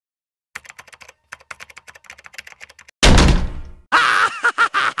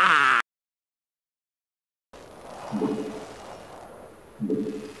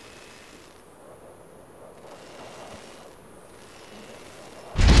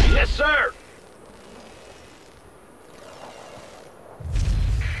Yes, sir.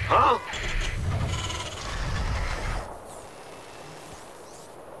 Huh?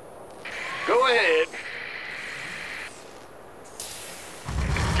 Go ahead.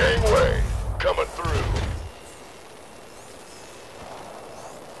 Gangway, coming through.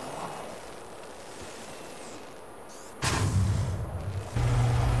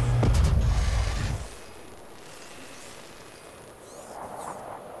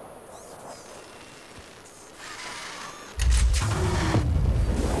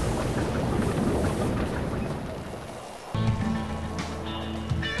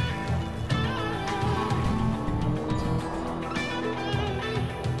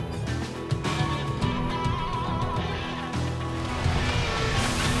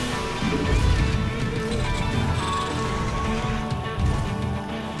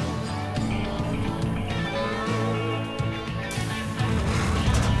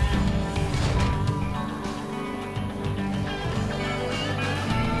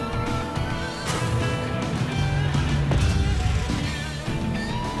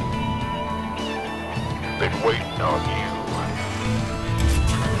 Been waiting on you.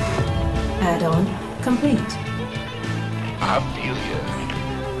 Add-on complete. I feel you.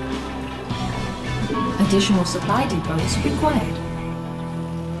 Additional supply depots required.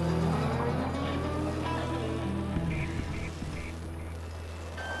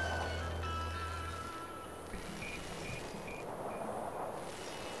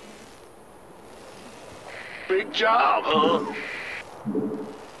 Big job, huh?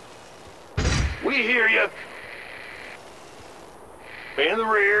 We hear you. In the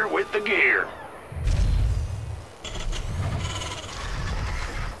rear with the gear.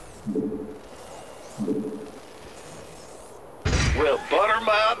 Well, butter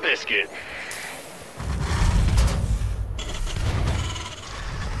my biscuit.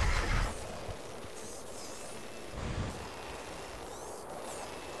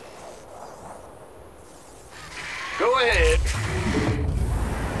 Go ahead.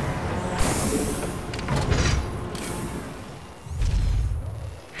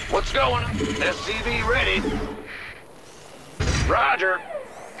 What's going on? SCV ready. Roger.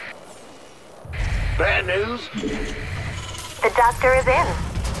 Bad news? The doctor is in.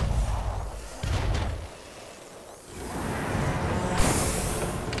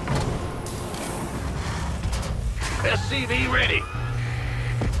 SCV ready.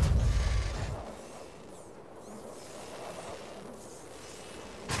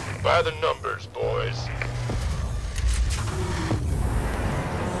 By the numbers, boys.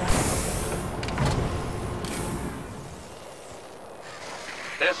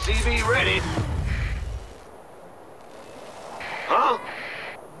 SCV ready. Huh?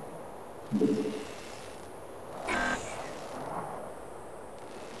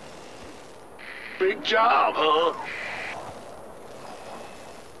 Big job, huh?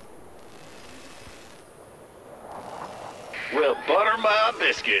 Well, butter my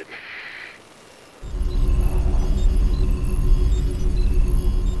biscuit.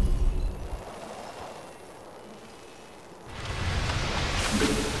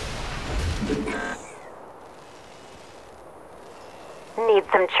 Need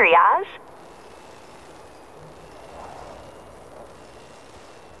some triage?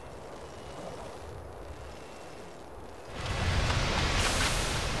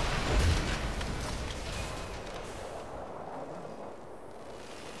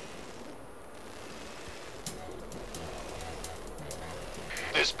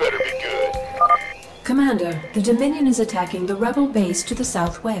 This better be good. Commander, the Dominion is attacking the rebel base to the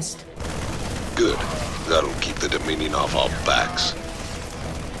southwest. Good. That'll keep the Dominion off our backs.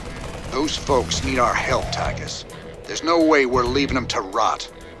 Those folks need our help, Tigus. There's no way we're leaving them to rot.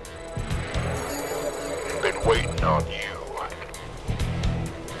 Been waiting on you.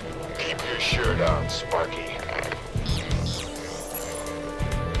 Keep your shirt on, Sparky.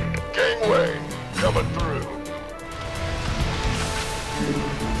 Gangway, coming through.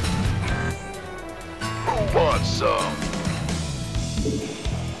 Who wants some?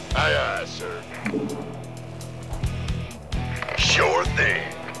 Aye, aye, sir. Sure thing.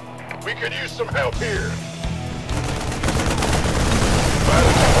 We could use some help here.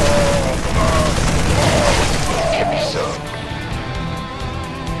 Give me some.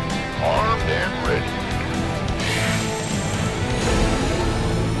 Armed and ready.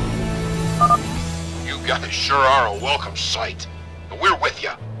 You guys sure are a welcome sight. But we're with you.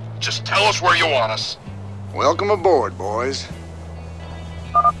 Just tell us where you want us. Welcome aboard, boys.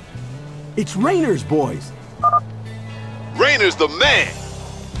 It's Raynor's boys. Raynor's the man!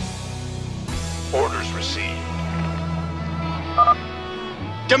 Orders received.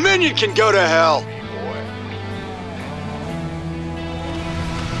 Dominion can go to hell!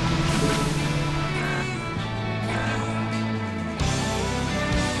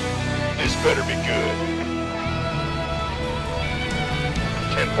 This better be good.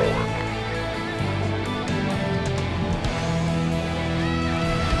 10-4.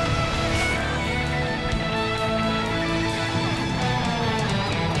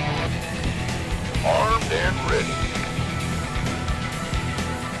 Armed and ready.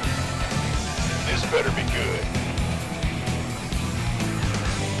 This better be good.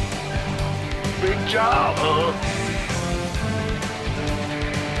 Big job, huh?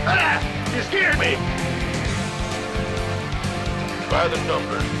 Ah! You scared me! By the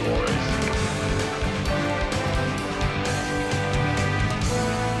numbers, boys.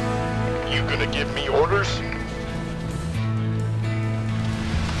 You gonna give me orders?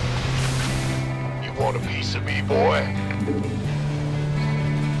 You want a piece of me, boy?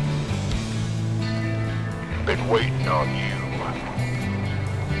 Been waiting on you.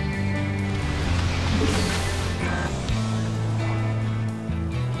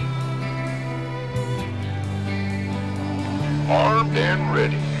 Armed and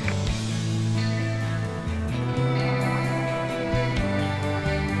ready.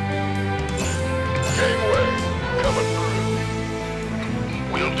 Gangway, coming through.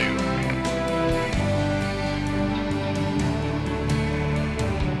 Will do.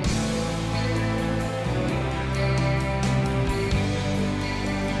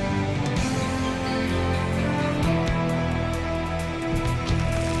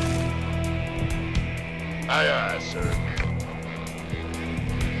 Aye, aye, sir.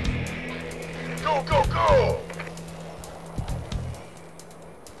 Go, go, go!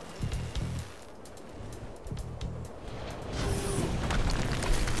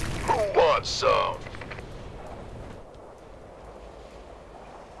 Who wants some?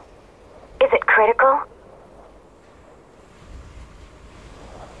 Is it critical?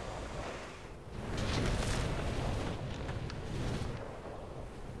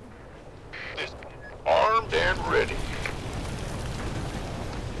 This armed and ready.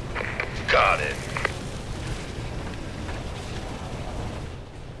 Got it.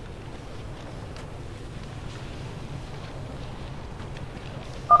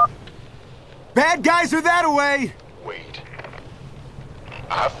 Bad guys are that away! Wait.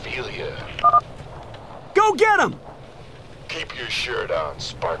 I feel ya. Go get them! Keep your shirt on,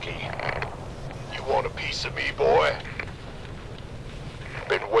 Sparky. You want a piece of me, boy?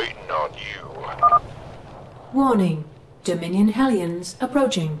 Been waiting on you. Warning. Dominion Hellions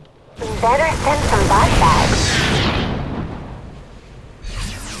approaching. Better send some bot bags.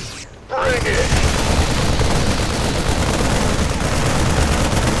 Bring it!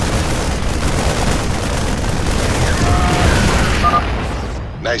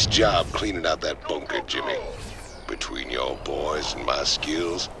 Nice job cleaning out that bunker, Jimmy. Between your boys and my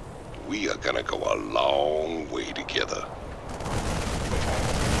skills, we are gonna go a long way together.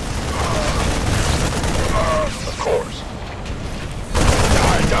 Of course.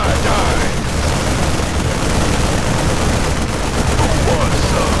 Die, die, die! Who wants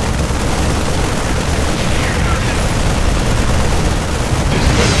some? This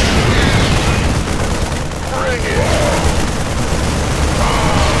better be good. Bring it!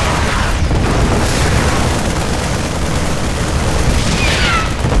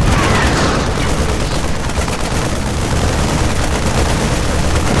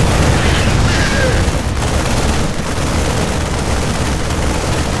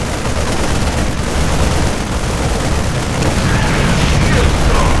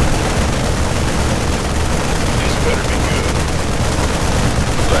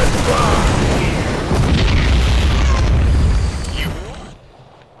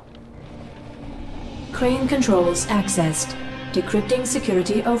 Crane controls accessed. Decrypting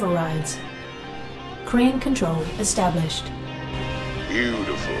security overrides. Crane control established.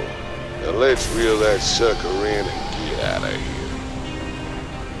 Beautiful. Now let's reel that sucker in and get out of here.